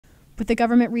With the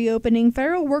government reopening,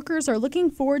 federal workers are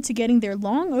looking forward to getting their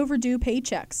long overdue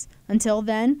paychecks. Until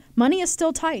then, money is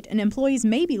still tight and employees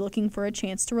may be looking for a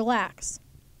chance to relax.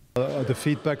 The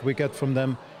feedback we get from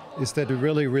them is that it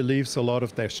really relieves a lot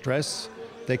of their stress.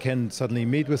 They can suddenly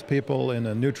meet with people in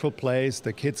a neutral place.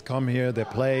 The kids come here, they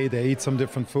play, they eat some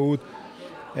different food.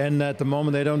 And at the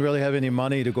moment, they don't really have any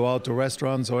money to go out to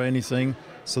restaurants or anything.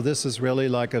 So this is really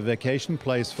like a vacation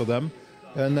place for them.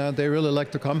 And they really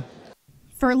like to come.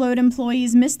 Furloughed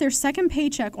employees missed their second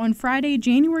paycheck on Friday,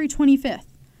 January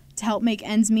 25th. To help make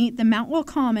ends meet, the Mountwell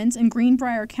Commons and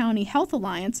Greenbrier County Health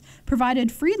Alliance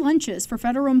provided free lunches for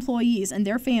federal employees and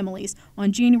their families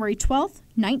on January 12th,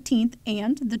 19th,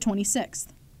 and the 26th.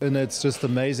 And it's just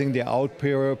amazing the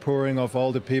outpouring of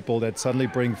all the people that suddenly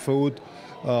bring food.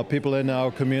 People in our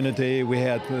community, we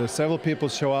had several people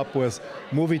show up with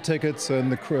movie tickets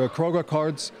and the Kroger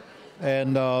cards,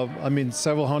 and I mean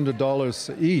several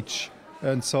 $100s each.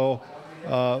 And so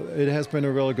it has been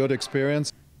a really good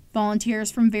experience. Volunteers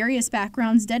from various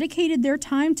backgrounds dedicated their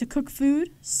time to cook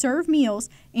food, serve meals,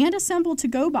 and assemble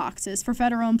to-go boxes for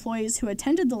federal employees who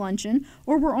attended the luncheon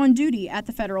or were on duty at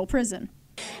the federal prison.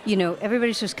 You know,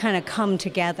 everybody's just kind of come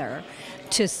together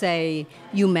to say,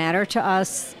 you matter to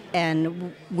us,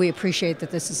 and we appreciate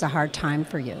that this is a hard time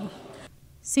for you.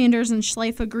 Sanders and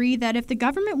Schleif agree that if the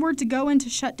government were to go into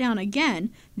shutdown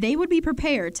again, they would be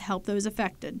prepared to help those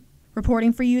affected.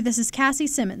 Reporting for you, this is Cassie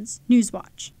Simmons,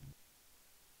 Newswatch.